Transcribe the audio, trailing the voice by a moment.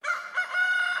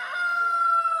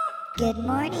Good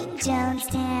morning,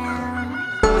 Jonestown.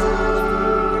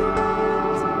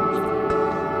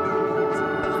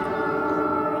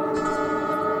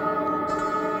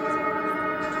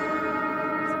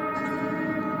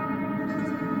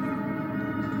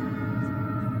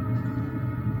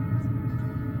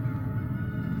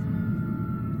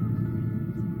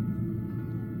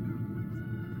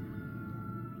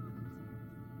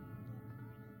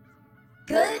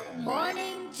 Good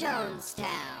Morning Jonestown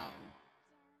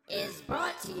is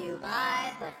brought to you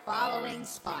by the following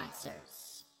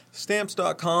sponsors.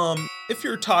 Stamps.com. If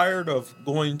you're tired of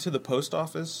going to the post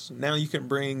office, now you can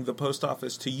bring the post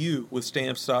office to you with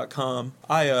Stamps.com.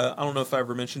 I don't know if I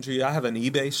ever mentioned to you, I have an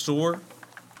eBay store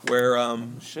where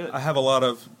I have a lot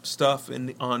of stuff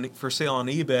for sale on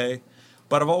eBay,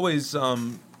 but I've always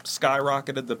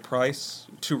skyrocketed the price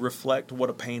to reflect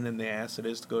what a pain in the ass it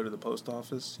is to go to the post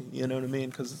office. You know what I mean?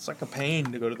 Because it's like a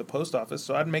pain to go to the post office.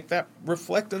 So I'd make that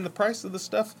reflect in the price of the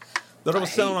stuff that I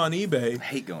was selling on eBay. I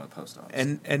hate going to the post office.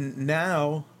 And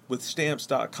now with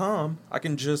Stamps.com, I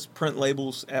can just print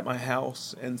labels at my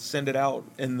house and send it out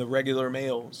in the regular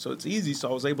mail. So it's easy.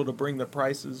 So I was able to bring the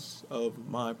prices of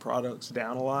my products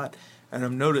down a lot. And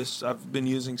I've noticed I've been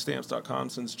using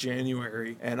Stamps.com since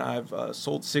January, and I've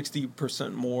sold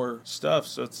 60% more stuff.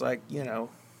 So it's like,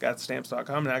 got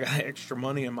Stamps.com, and I got extra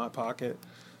money in my pocket.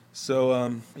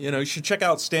 So, you should check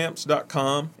out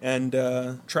Stamps.com and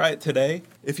try it today.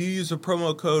 If you use a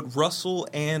promo code Russell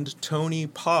and Tony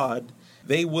Pod,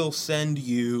 they will send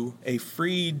you a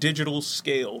free digital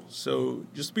scale. So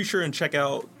just be sure and check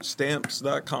out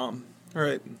Stamps.com. All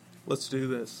right, let's do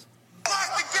this.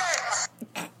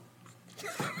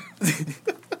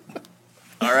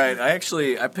 All right, I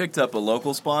picked up a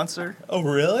local sponsor. Oh,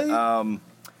 really?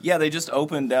 Yeah, they just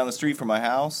opened down the street from my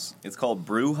house. It's called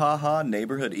Brouhaha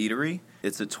Neighborhood Eatery.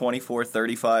 It's at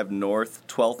 2435 North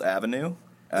 12th Avenue.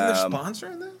 They're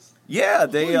sponsoring this? Yeah,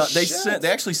 they shit. they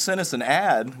actually sent us an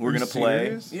ad we're going to play.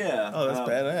 Serious? Yeah. Oh, that's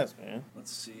badass, man.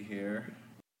 Let's see here.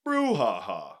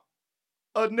 Brouhaha,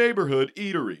 a neighborhood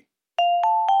eatery.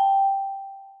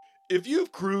 If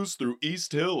you've cruised through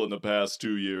East Hill in the past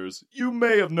 2 years, you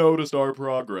may have noticed our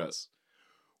progress.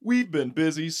 We've been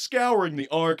busy scouring the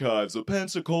archives of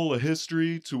Pensacola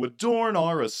history to adorn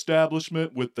our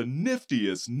establishment with the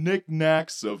niftiest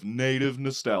knickknacks of native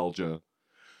nostalgia.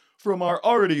 From our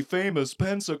already famous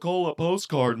Pensacola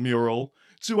postcard mural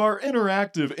to our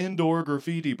interactive indoor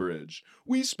graffiti bridge,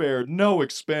 we spared no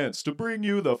expense to bring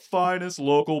you the finest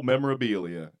local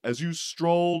memorabilia as you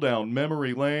stroll down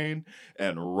memory lane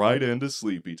and right into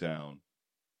Sleepytown.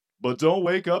 But don't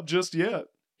wake up just yet.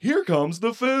 Here comes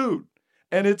the food,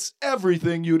 and it's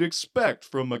everything you'd expect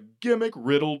from a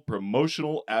gimmick-riddled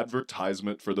promotional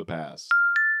advertisement for the past.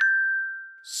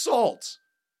 Salt!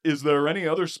 Is there any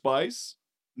other spice?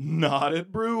 Not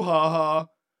at Brouhaha.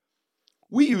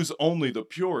 We use only the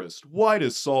purest,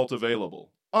 whitest salt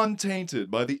available,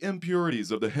 untainted by the impurities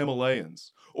of the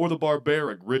Himalayas or the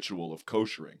barbaric ritual of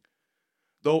koshering.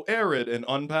 Though arid and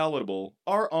unpalatable,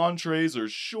 our entrees are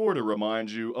sure to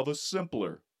remind you of a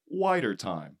simpler, whiter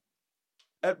time.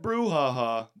 At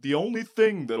Brouhaha, the only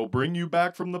thing that'll bring you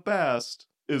back from the past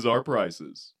is our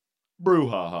prices.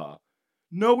 Brouhaha.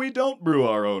 No, we don't brew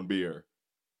our own beer.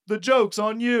 The joke's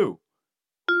on you.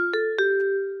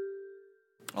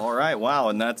 All right, wow,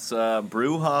 and that's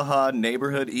Brouhaha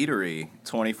Neighborhood Eatery,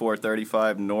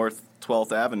 2435 North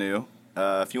 12th Avenue.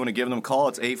 If you want to give them a call,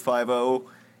 it's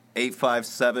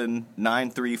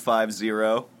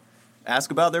 850-857-9350.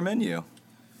 Ask about their menu.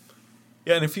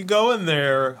 Yeah, and if you go in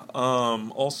there,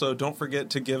 also don't forget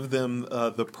to give them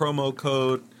the promo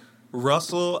code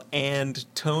Russell and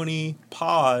Tony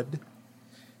Pod,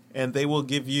 and they will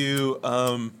give you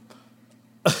a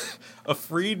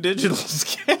free digital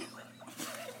scale.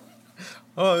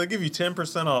 Oh, they give you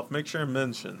 10% off. Make sure and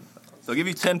mention. They'll give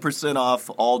you 10% off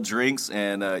all drinks,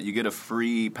 and you get a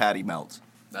free patty melt.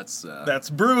 That's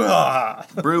Brouhaha.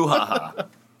 Brouhaha.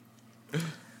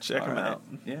 Check them out.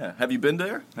 Yeah. Have you been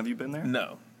there?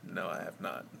 No, I have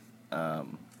not.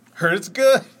 Heard it's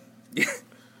good. Yeah.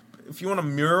 If you want a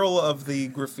mural of the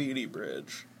graffiti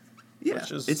bridge. Yeah,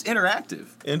 it's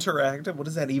interactive. Interactive? What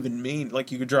does that even mean? Like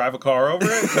you could drive a car over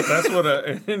it? Because that's what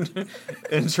an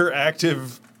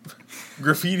interactive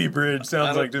graffiti bridge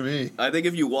sounds like to me. I think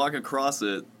if you walk across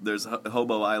it, there's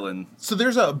Hobo Island. So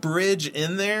there's a bridge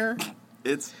in there?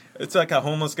 It's like a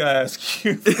homeless guy asks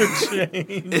you for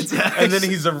change. And then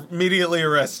he's immediately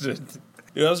arrested.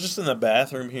 Dude, I was just in the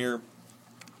bathroom here,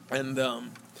 and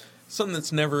something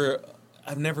that's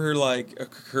I've never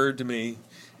occurred to me.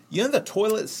 You know the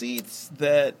toilet seats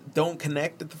that don't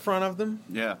connect at the front of them?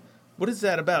 Yeah. What is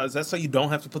that about? Is that so you don't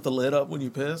have to put the lid up when you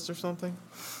piss or something?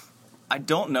 I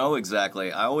don't know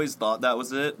exactly. I always thought that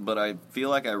was it, but I feel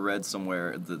like I read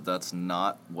somewhere that that's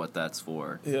not what that's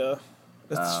for. Yeah.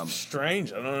 It's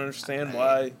strange. I don't understand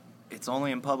why. It's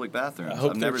only in public bathrooms. I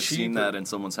hope I've never they're seen cheaper. that in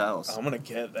someone's house. I'm going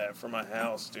to get that for my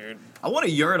house, dude. I want a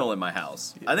urinal in my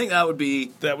house. I think that would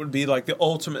be... That would be like the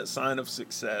ultimate sign of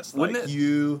success. Wouldn't like it?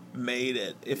 You made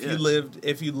it. If Yeah.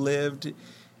 you lived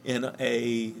in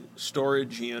a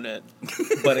storage unit,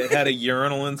 but it had a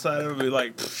urinal inside of it, it'd be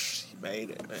like, you made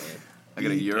it, man. I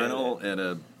got a You did urinal it.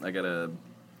 and I got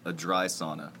a dry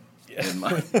sauna. Yeah. In my,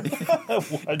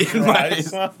 A dry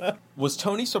sauna. Was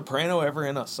Tony Soprano ever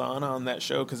in a sauna on that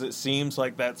show? Because it seems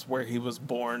like that's where he was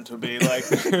born to be. Like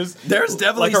there's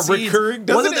definitely like a scenes- recurring.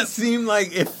 Doesn't wasn't it it- seem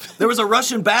like if there was a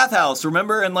Russian bathhouse,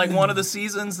 remember, in like one of the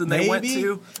seasons, and they went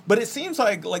to. But it seems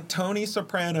like Tony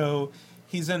Soprano,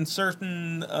 he's in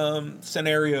certain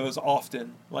scenarios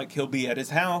often. Like he'll be at his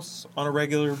house on a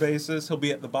regular basis. He'll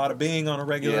be at the Bada Bing on a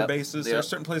regular Yep, basis. yep. There are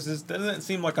certain places. Doesn't it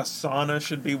seem like a sauna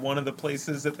should be one of the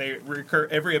places that they recur?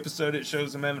 Every episode it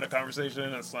shows him having a conversation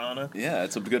in a sauna. Yeah,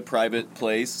 it's a good private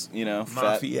place, you know. Fat,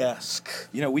 Mafia-esque.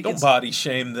 you know, we Don't can body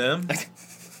shame them.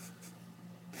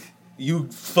 You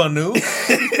fanu.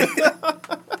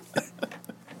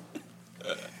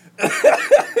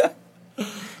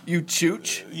 you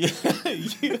chooch. Yeah.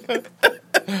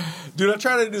 Dude, I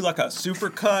tried to do like a super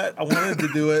cut. I wanted to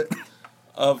do it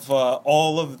of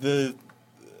all of the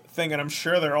thing, and I'm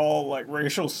sure they're all like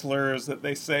racial slurs that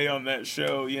they say on that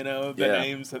show, you know, the Yeah.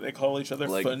 names that they call each other,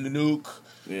 Like- Fanuc,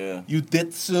 Yeah. you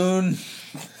ditsun,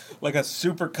 like a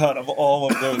super cut of all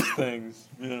of those things,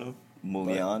 you know.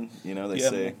 Mullion, you know, they Yeah,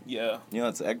 say. yeah. You know,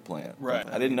 it's eggplant. Right.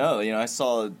 I didn't know. You know, I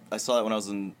saw it when I was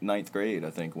in 9th grade,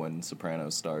 I think, when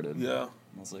Sopranos started. Yeah.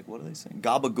 I was like, what are they saying?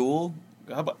 Gabagool?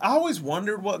 I always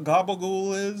wondered what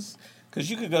gabagool is, because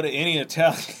you could go to any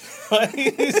Italian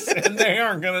place and they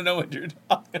aren't going to know what you're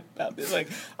talking about. It's like,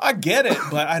 I get it,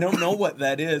 but I don't know what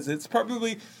that is. It's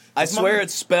probably... I swear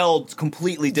it's spelled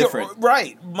completely different.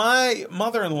 Right. My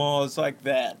mother-in-law is like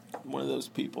that. One of those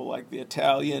people, like the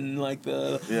Italian, like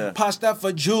the Yeah. pasta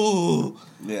fagioli.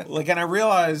 Yeah. Like, and I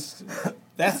realized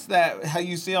that's how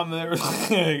you see on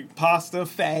the pasta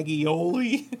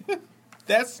fagioli.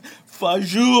 That's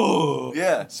fagioli.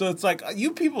 Yeah. So it's like,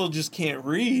 you people just can't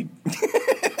read.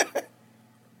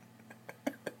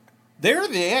 They're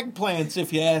the eggplants,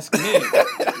 if you ask me.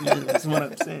 That's what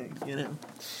I'm saying, you know.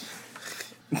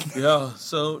 Yeah,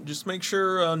 so just make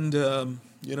sure and,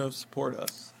 support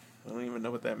us. I don't even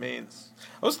know what that means.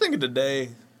 I was thinking today,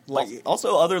 like...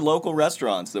 Also, other local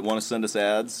restaurants that want to send us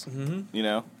ads, you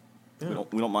know, Yeah.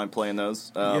 we don't mind playing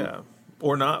those. yeah,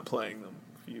 or not playing them.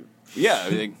 If you... Yeah, I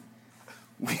mean,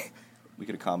 we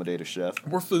could accommodate a chef.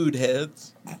 We're food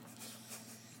heads.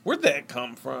 Where'd that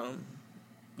come from?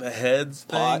 The heads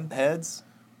thing? Pot heads?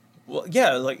 Well,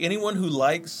 yeah, like anyone who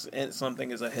likes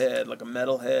something is a head, like a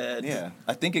metal head. Yeah,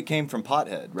 I think it came from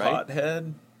pothead, right?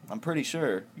 Pothead. I'm pretty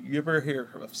sure. You ever hear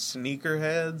of sneaker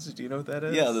heads? Do you know what that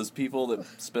is? Yeah, those people that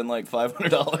spend like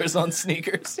 $500 on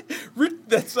sneakers.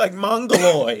 That's like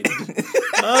mongoloid.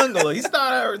 Mongoloid. He's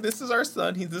not this is our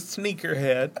son. He's a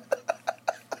sneakerhead.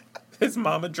 His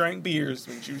mama drank beers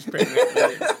when she was pregnant.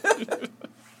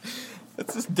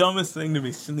 That's the dumbest thing to me,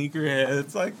 sneakerhead.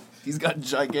 It's like... He's got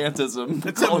gigantism.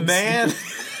 It's a man.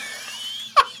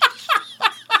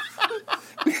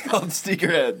 We call him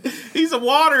sneakerhead. He's a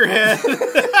waterhead.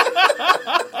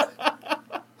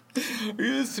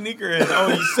 You're a sneakerhead. Oh,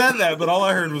 you said that, but all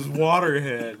I heard was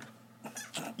waterhead.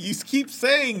 You keep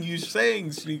saying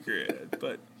sneakerhead,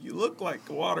 but you look like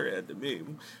a waterhead to me.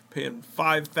 Paying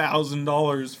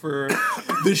 $5,000 for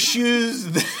the shoes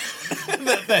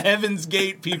that the Heaven's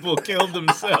Gate people killed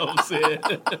themselves in.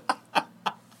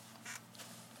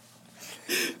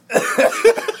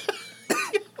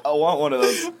 I want one of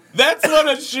those. That's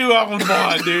what a shoe I would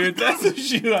want, dude. That's a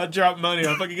shoe I'd drop money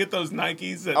on. If I could get those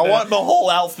Nikes. I want the whole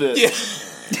outfit. Yeah.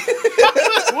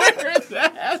 Wear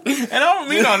that. And I don't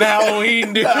mean on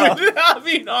Halloween, dude. No. I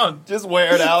mean on Just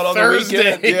wear it out on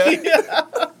Thursday. the weekend. Yeah.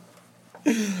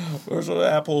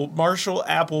 Marshall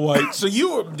Applewhite. So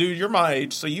you're my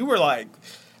age. So you were like,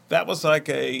 that was like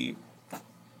a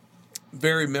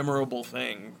very memorable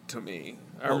thing to me.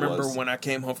 I remember when I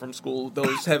came home from school,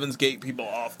 those Heaven's Gate people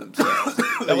off themselves.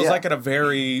 That was like at a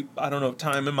very, I don't know,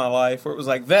 time in my life where it was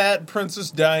like that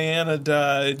Princess Diana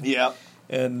died. Yeah.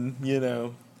 And,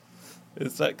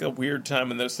 it's like a weird time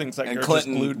when those things like And are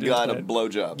Clinton just glued to got his a head.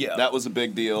 blowjob. Yeah. That was a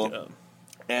big deal. Yeah.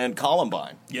 And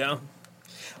Columbine. Yeah.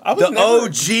 I was The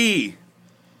OG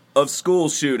of school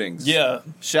shootings. Yeah.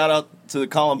 Shout out to the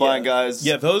Columbine guys.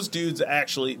 Yeah, those dudes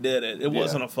actually did it. It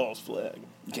wasn't a false flag.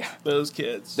 Yeah. Those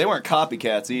kids. They weren't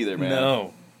copycats either,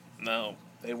 man. No.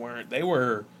 They weren't.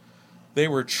 They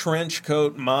were trench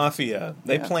coat mafia.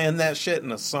 They planned that shit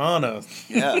in a sauna.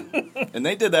 Yeah. And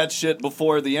they did that shit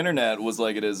before the internet was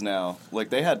like it is now. Like,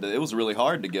 they had to, it was really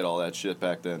hard to get all that shit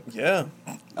back then. Yeah.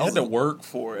 You had to work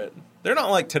for it. They're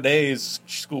not like today's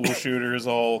school shooters,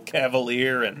 all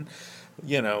cavalier and,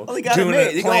 you know, Well, they got doing it made.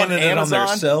 it, You go on planning it on their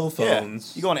Amazon. cell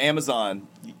phones. Yeah. You go on Amazon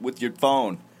with your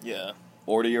phone. Yeah.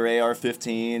 Order your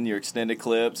AR-15, your extended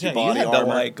clips, Yeah, your body you had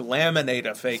armor. to, like, laminate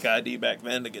a fake ID back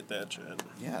then to get that shit.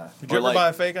 Yeah. Did you ever buy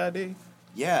a fake ID?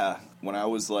 Yeah. When I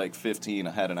was like 15,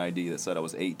 I had an ID that said I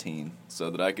was 18 so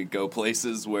that I could go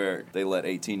places where they let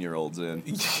 18-year-olds in.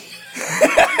 Dude,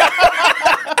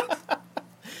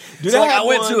 So like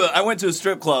I went to a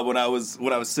strip club when I was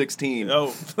 16.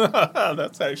 Oh,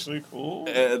 that's actually cool.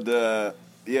 And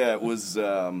yeah, it was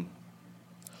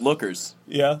Lookers.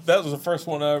 Yeah, that was the first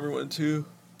one I ever went to,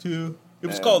 too. It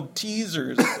was called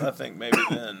Teasers, I think, maybe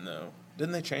then, though.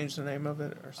 Didn't they change the name of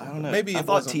it or something? I don't know. Maybe I it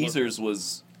thought wasn't Teasers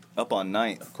was up on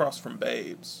 9th. across from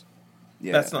Babes.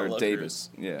 Yeah, That's not or Lookers. Davis.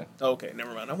 Yeah. Okay,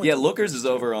 never mind. I went Yeah, to Lookers is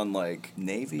over on like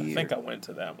Navy. I think I went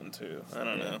to that one, too. I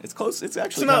don't know. It's close. It's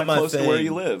actually not kind my of close to where thing.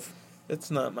 you live.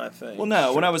 It's not my thing. Well,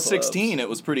 no. When I was Strip 16, clubs. it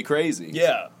was pretty crazy.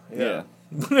 Yeah. Yeah.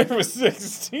 When I was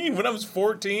 16, when I was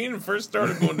 14 and first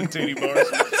started going to titty bars,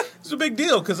 it was a big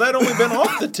deal because I'd only been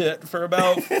off the tit for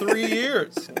about 3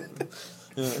 years.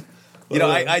 Yeah. You know,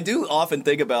 I do often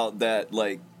think about that,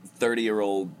 like,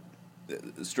 30-year-old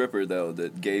stripper, though,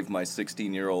 that gave my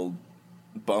 16-year-old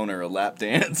boner a lap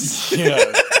dance.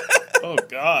 Yeah. Oh,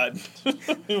 God.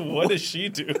 What does she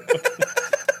do?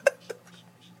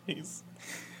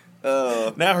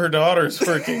 Now her daughter's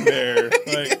working there.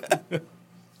 Like,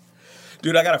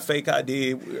 dude, I got a fake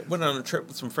ID. We went on a trip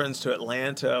with some friends to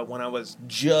Atlanta when I was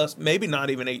just, maybe not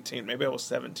even 18. Maybe I was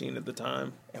 17 at the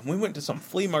time. And we went to some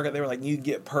flea market. They were like, you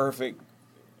get perfect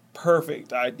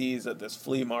IDs at this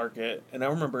flea market. And I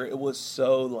remember it was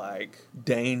so, like,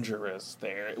 dangerous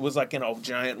there. It was like in a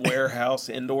giant warehouse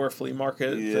indoor flea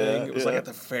market thing. It was like at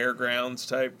the fairgrounds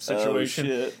type situation. Oh,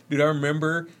 shit. Dude, I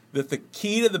remember that the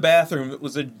key to the bathroom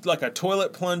was like a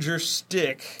toilet plunger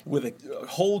stick with a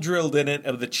hole drilled in it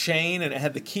of the chain, and it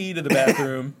had the key to the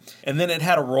bathroom, and then it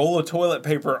had a roll of toilet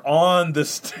paper on the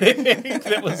stick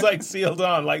that was like sealed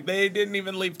on. Like, they didn't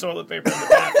even leave toilet paper in the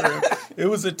bathroom. It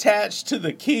was attached to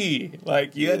the key.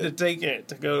 Like, you had to take it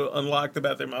to go unlock the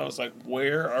bathroom. I was like,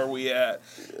 where are we at?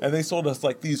 And they sold us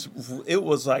like these, it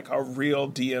was like a real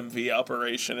DMV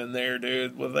operation in there,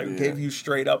 dude. With like, gave you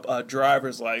straight up a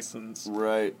driver's license.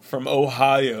 Right. From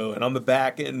Ohio, and on the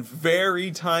back, in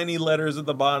very tiny letters at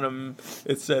the bottom,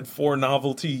 it said for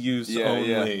novelty use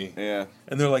only. Yeah.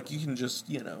 And they're like, you can just,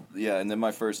 you know. Yeah, and then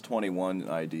my first 21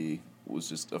 ID was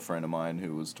just a friend of mine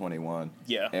who was 21.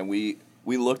 Yeah. And we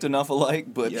looked enough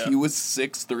alike, but he was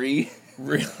 6'3".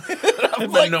 Really?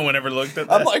 I'm But like, no one ever looked at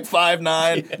that. I'm like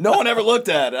 5'9". Yeah. No one ever looked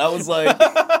at it. I was like,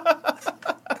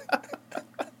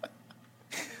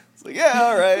 it's like, yeah,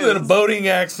 all right. It was in a boating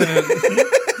accident.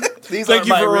 These Thank aren't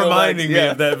you my for real reminding legs. me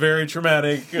Yeah. of that very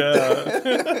traumatic.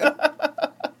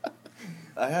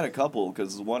 I had a couple,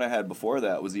 because the one I had before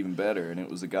that was even better, and it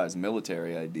was a guy's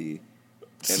military ID.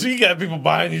 So you got people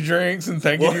buying you drinks and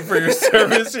thanking you for your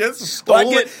service. That's stolen.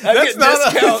 Well, I that's get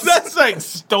not discounts. that's like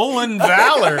stolen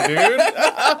valor, dude.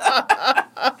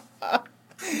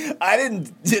 I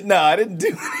didn't do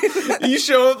it. You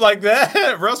show up like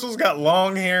that. Russell's got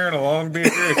long hair and a long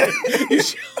beard. You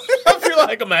show up, I feel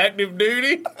like I'm active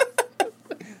duty.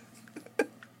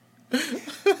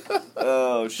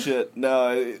 Oh, shit.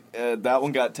 No, that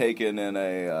one got taken in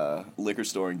a liquor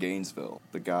store in Gainesville.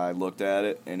 The guy looked at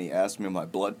it, and he asked me my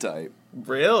blood type.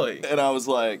 Really? And I was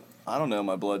like, I don't know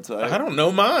my blood type. I don't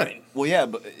know mine. Well, yeah,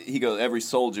 but he goes, every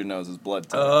soldier knows his blood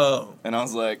type. Oh. And I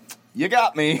was like, you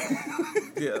got me.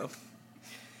 Yeah.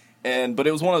 But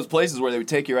it was one of those places where they would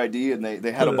take your ID, and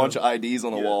they had a bunch of IDs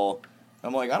on the wall.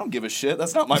 I'm like, I don't give a shit.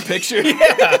 That's not my picture.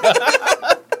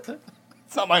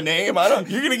 It's not my name. I don't.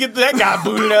 You're going to get that guy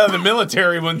booted out of the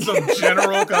military when some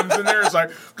general comes in there. It's like,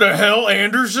 the hell,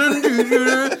 Anderson?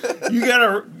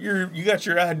 You got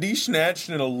your ID snatched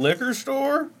in a liquor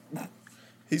store?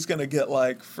 He's going to get,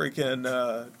 like,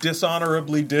 freaking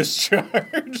dishonorably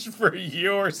discharged for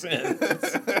your sins.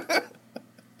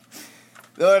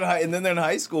 And then in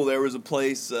high school, there was a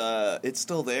place. It's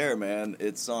still there, man.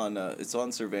 It's on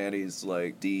Cervantes,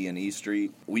 like D and E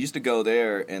Street. We used to go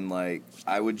there, and like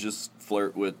I would just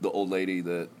flirt with the old lady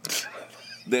that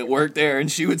worked there,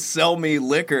 and she would sell me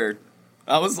liquor.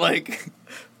 I was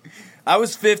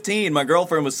 15. My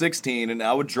girlfriend was 16, and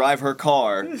I would drive her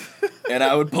car, and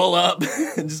I would pull up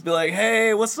and just be like,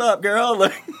 "Hey, what's up, girl?"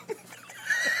 Like,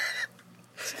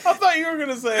 I thought you were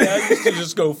gonna say I used to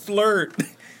just go flirt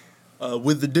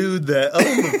with the dude that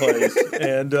owned the place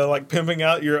and like pimping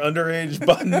out your underage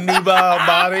nubile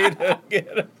body to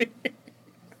get him.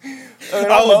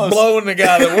 I was blowing the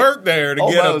guy that worked there to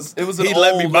get him. It was an He'd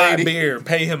let me old buy lady. beer,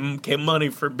 pay him money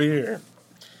for beer.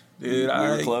 Dude, We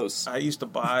were close. I used to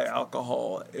buy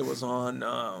alcohol. It was on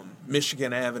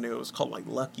Michigan Avenue. It was called like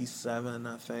Lucky 7,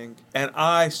 I think. And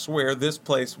I swear this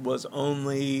place was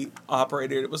only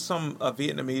operated. It was some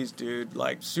Vietnamese dude,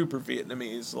 like super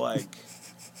Vietnamese, like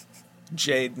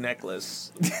jade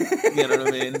necklace. You know what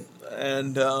I mean?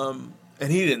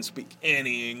 And he didn't speak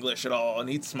any English at all. And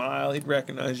he'd smile, he'd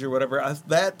recognize you or whatever.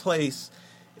 That place.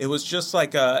 It was just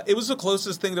like it was the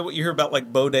closest thing to what you hear about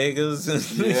like bodegas.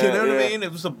 You know what I mean?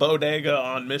 It was a bodega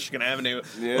on Michigan Avenue.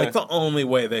 Yeah. Like the only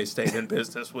way they stayed in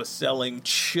business was selling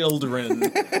children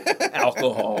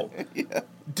alcohol. Yeah.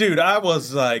 Dude, I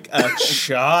was like a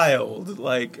child.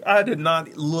 Like I did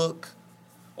not look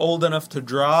old enough to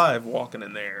drive walking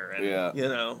in there. And, Yeah. you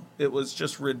know, it was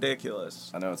just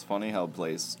ridiculous. I know, it's funny how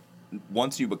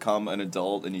once you become an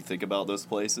adult and you think about those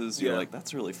places, you're Yeah. like,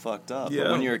 that's really fucked up. Yeah.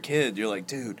 But when you're a kid, you're like,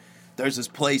 dude, there's this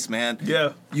place, man.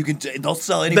 Yeah. They'll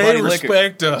sell anybody They liquor.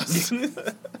 respect us.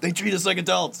 They treat us like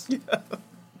adults. And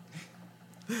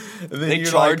then They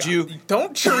you're charge like, you.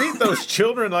 Don't treat those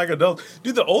children like adults.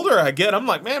 Dude, the older I get, I'm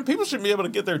like, man, people shouldn't be able to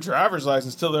get their driver's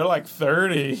license till they're like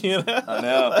 30. You know? I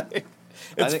know. Like,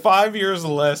 it's think- 5 years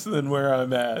less than where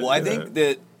I'm at. Well, I you know? think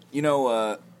that,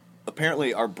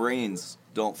 apparently our brains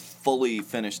don't fully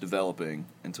finish developing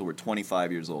until we're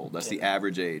 25 years old. That's the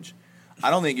average age. I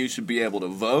don't think you should be able to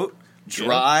vote,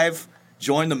 drive,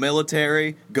 join the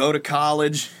military, go to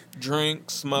college, drink,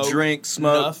 smoke,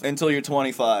 nothing. until you're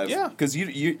 25. Yeah. Because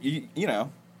you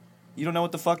don't know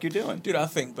what the fuck you're doing. Dude, I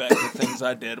think back to things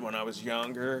I did when I was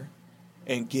younger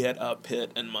and get a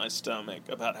pit in my stomach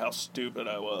about how stupid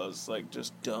I was. Like,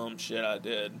 just dumb shit I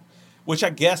did. Which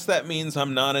I guess that means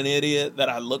I'm not an idiot, that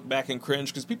I look back and cringe,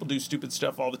 because people do stupid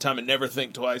stuff all the time and never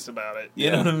think twice about it.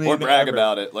 You know what I mean? Or brag Ever.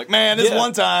 about it. Like, man, this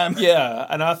one time. Yeah,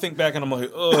 and I think back and I'm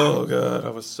like, oh, God, I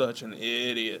was such an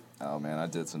idiot. Oh, man, I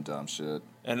did some dumb shit.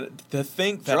 And to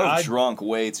think that Drove drunk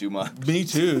way too much. Me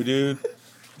too, dude.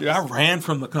 Dude, I ran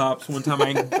from the cops one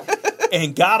time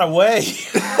and got away.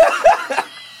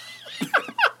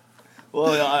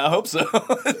 Well, I hope so.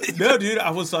 No, dude,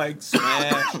 I was like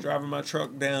smashed driving my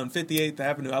truck down 58th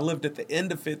Avenue. I lived at the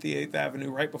end of 58th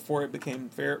Avenue right before it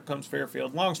becomes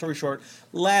Fairfield. Long story short,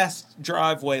 long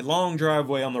driveway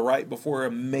on the right before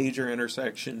a major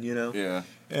intersection, you know? Yeah.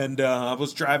 And I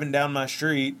was driving down my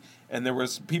street, and there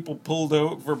was people pulled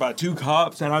over by two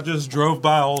cops, and I just drove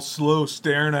by all slow,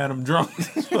 staring at them drunk.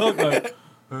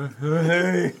 Like,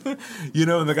 hey, you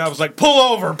know, and the guy was like, pull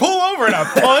over, and I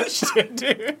punched it,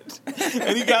 dude.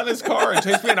 And he got in his car and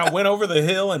chased me, and I went over the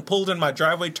hill and pulled in my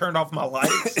driveway, turned off my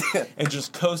lights, and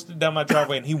just coasted down my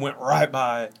driveway, and he went right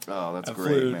by. Oh, that's I great,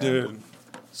 flew, man. dude.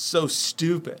 So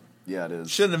stupid. Yeah, it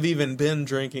is. Shouldn't have even been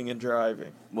drinking and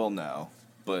driving. Well, no,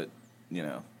 but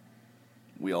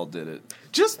we all did it.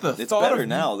 Just the It's thought better of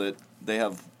now that they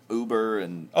have Uber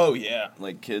and Oh yeah,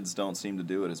 like kids don't seem to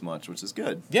do it as much, which is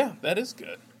good. yeah, that is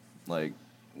good. Like,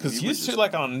 Because we would used to, just-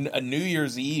 like, on a New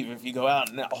Year's Eve, if you go out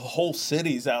and a whole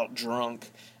city's out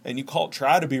drunk and you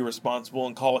try to be responsible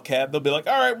and call a cab, they'll be like,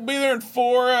 all right, we'll be there in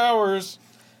 4 hours.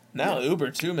 Now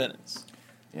Uber, 2 minutes.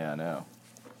 Yeah, I know.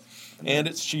 And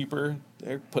it's cheaper.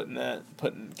 They're putting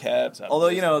cabs out.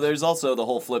 Although, there's also the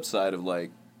whole flip side of,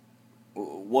 like,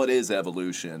 what is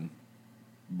evolution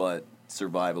but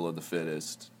survival of the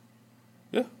fittest?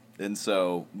 Yeah. And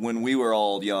so when we were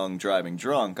all young driving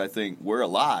drunk, I think we're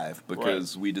alive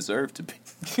because we deserve to be.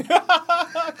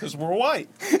 Because we're white.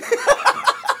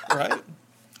 Right?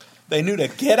 They knew to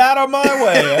get out of my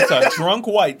way. That's a drunk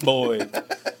white boy.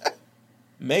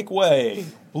 Make way.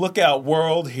 Look out,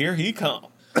 world. Here he comes.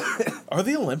 Are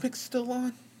the Olympics still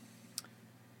on?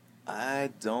 I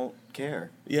don't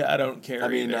care. Yeah, I don't care I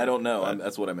mean, either. I don't know.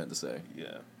 That's what I meant to say.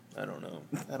 Yeah, I don't know.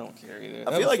 I don't care either.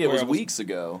 I feel like it was weeks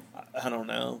ago. I don't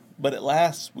know. But it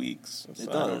lasts weeks. So It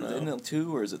I does. don't know. Isn't it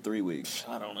 2 or is it 3 weeks?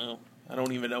 I don't know. I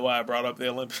don't even know why I brought up the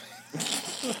Olympics.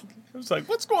 I was like,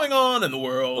 what's going on in the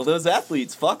world? Well, those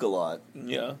athletes fuck a lot.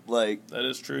 Yeah, Like, that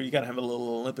is true. You got to have a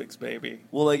little Olympics, baby.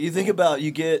 well, like you think about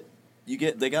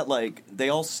they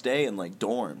all stay in like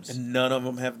dorms. And none of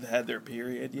them have had their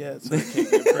period yet, so they can't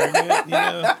get pregnant. You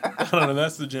know? I don't know.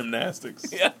 That's the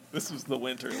gymnastics. Yeah. This was the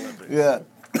Winter Olympics. Yeah.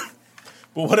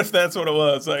 But what if that's what it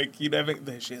was? Like,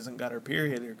 she hasn't got her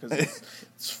period here because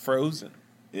it's frozen.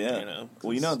 Yeah. You know,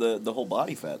 Well, the whole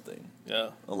body fat thing. Yeah.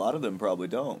 A lot of them probably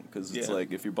don't because it's Yeah.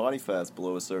 like if your body fat's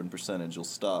below a certain percentage, you'll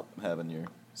stop having your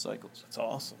cycles. It's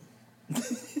awesome.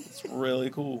 It's really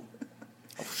cool.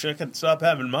 I wish I could stop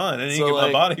having mine. I need to So, get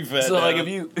like- my body fat So, down.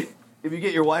 like, if you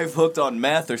get your wife hooked on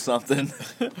meth or something,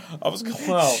 I was going,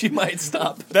 well, she might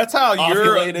stop. that's how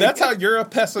ovulating. you're a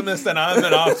pessimist and I'm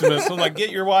an optimist. So I'm like,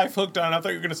 get your wife hooked on. I thought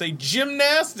you were going to say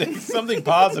gymnastics, something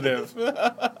positive.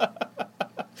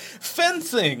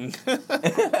 Fencing.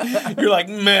 You're like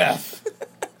meth.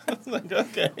 Like,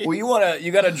 okay. Well,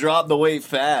 you gotta drop the weight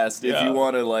fast if Yeah. you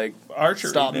want to like Archery,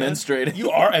 stop man. menstruating.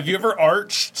 Have you ever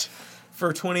arched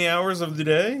for 20 hours of the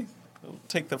day? It'll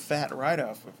take the fat right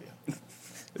off of you.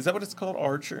 Is that what it's called?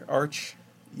 Archery.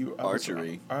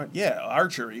 Yeah,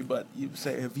 archery. But you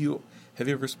say, have you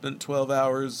ever spent 12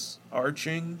 hours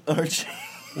arching? Arching.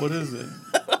 What is it?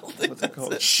 What's it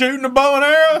called? it. Shooting a bow and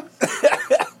arrow.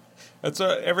 That's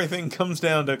what everything comes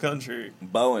down to. Country.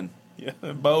 Bowing. Yeah,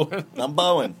 bowing. I'm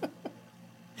bowing.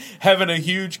 Having a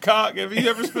huge cock. Have you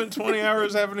ever spent 20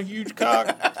 hours having a huge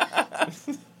cock?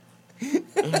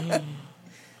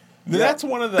 That's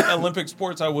one of the Olympic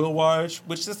sports I will watch,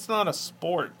 which that's not a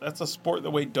sport. That's a sport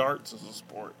the way darts is a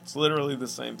sport. It's literally the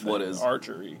same thing. What is?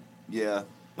 Archery. Yeah.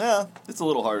 Yeah, it's a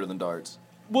little harder than darts.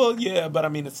 Well, yeah, but I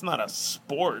mean, it's not a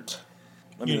sport.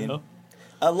 I You mean, know?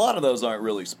 a lot of those aren't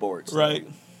really sports. Right.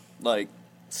 Like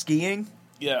skiing,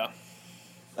 Yeah.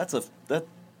 that's an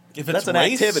If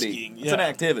activity. skiing, It's an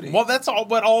activity. Well, that's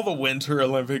what all the Winter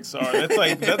Olympics are. That's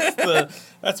like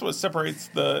that's what separates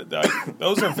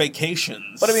those are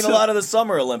vacations. But I mean, a lot of the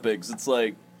Summer Olympics, it's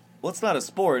like, well, it's not a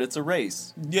sport; it's a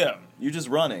race. Yeah. You're just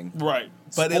running. Right.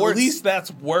 But at Sports- least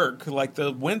that's work. Like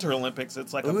the Winter Olympics,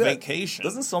 it's like a vacation.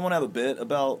 Doesn't someone have a bit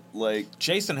about like?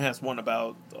 Jason has one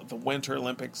about the Winter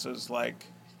Olympics is like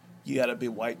you got to be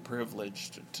white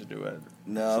privileged to do it.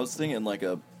 No, I was thinking like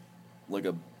a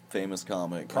famous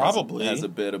comic Probably. has a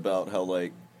bit about how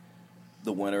like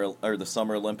the Winter or the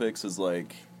Summer Olympics is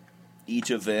like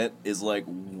each event is like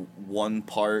one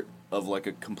part of like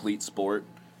a complete sport.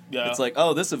 Yeah. It's like,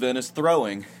 oh, this event is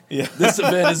throwing. Yeah. This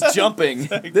event is jumping.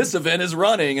 This event is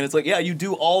running. And it's like, yeah, you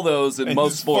do all those in And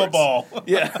most it's sports. football.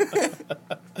 Yeah.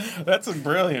 That's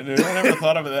brilliant, dude. I never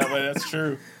thought of it that way. That's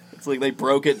true. It's like they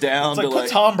broke it down It's like to put like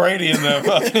Tom Brady in the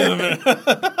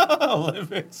fucking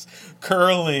Olympics.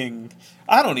 Curling.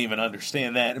 I don't even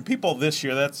understand that. And people this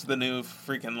year, that's the new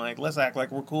freaking like, let's act like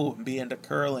we're cool and be into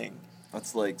curling.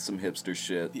 that's like some hipster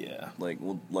shit. Yeah. Like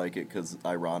we'll like it because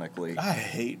ironically, I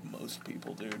hate most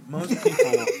people, dude. Most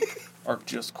people are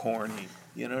just corny.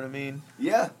 You know what I mean?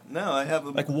 yeah. No, I have a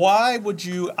Like, why would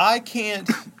you? I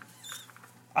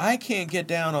can't get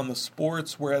down on the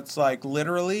sports where it's like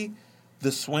literally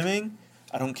the swimming.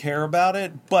 I don't care about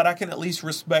it, but I can at least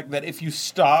respect that if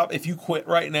you quit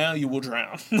right now, you will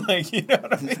drown. Like, you know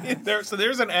what I mean? There's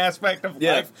an aspect of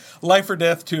Yeah. life or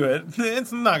death to it.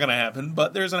 It's not going to happen,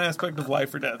 but there's an aspect of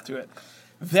life or death to it.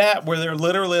 That where they're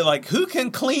literally like, who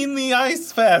can clean the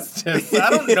ice fastest? I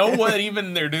don't know what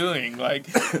even they're doing. Like,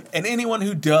 and anyone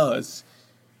who does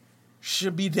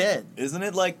should be dead. Isn't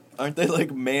it like? Aren't they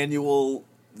like manual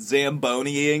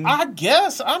Zamboniing? I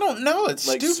guess. I don't know. It's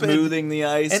like stupid. smoothing the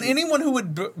ice. And anyone who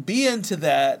would be into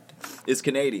that is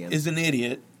Canadian is an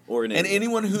idiot. or an And idiot.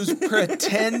 anyone who's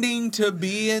pretending to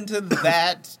be into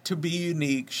that to be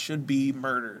unique should be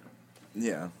murdered.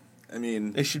 Yeah, I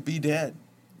mean, They should be dead.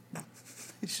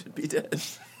 he should be dead.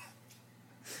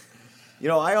 You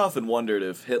know, I often wondered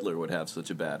if Hitler would have such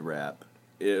a bad rap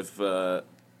if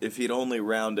he'd only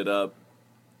rounded up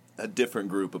a different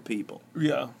group of people.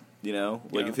 Yeah. You know,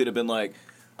 like Yeah. if he'd have been like,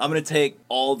 I'm gonna take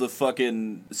all the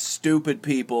fucking stupid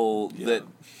people that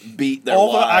beat their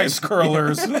All the wives. ice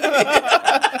curlers.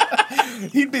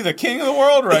 He'd be the king of the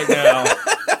world right now.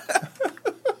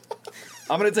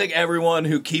 I'm gonna take everyone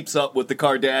who keeps up with the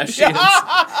Kardashians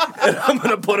and I'm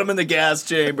gonna put them in the gas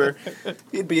chamber.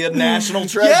 He'd be a national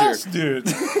treasure. Yes, dude.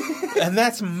 And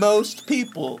that's most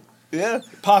people. Yeah.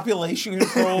 Population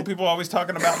control, people always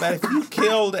talking about that. If you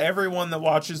killed everyone that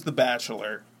watches The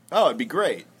Bachelor Oh, it'd be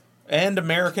great. and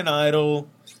American Idol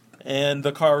and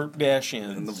the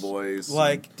Kardashians And The Voice.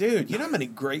 like, dude, you know how many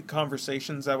great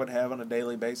conversations I would have on a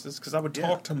daily basis? Because I would Yeah.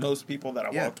 talk to most people that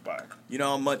I Yeah. walked by. You know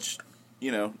how much,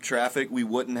 traffic we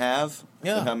wouldn't have?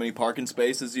 Yeah. And how many parking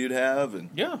spaces you'd have? And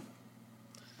Yeah.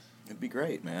 it'd be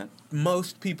great, man.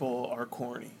 Most people are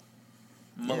corny.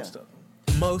 Most Yeah. of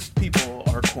them. Most people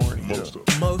are corny. Most of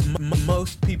them.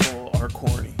 Most people are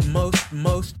corny. Most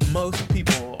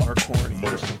people are corny.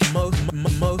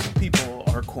 Most people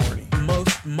are corny.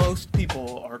 Most people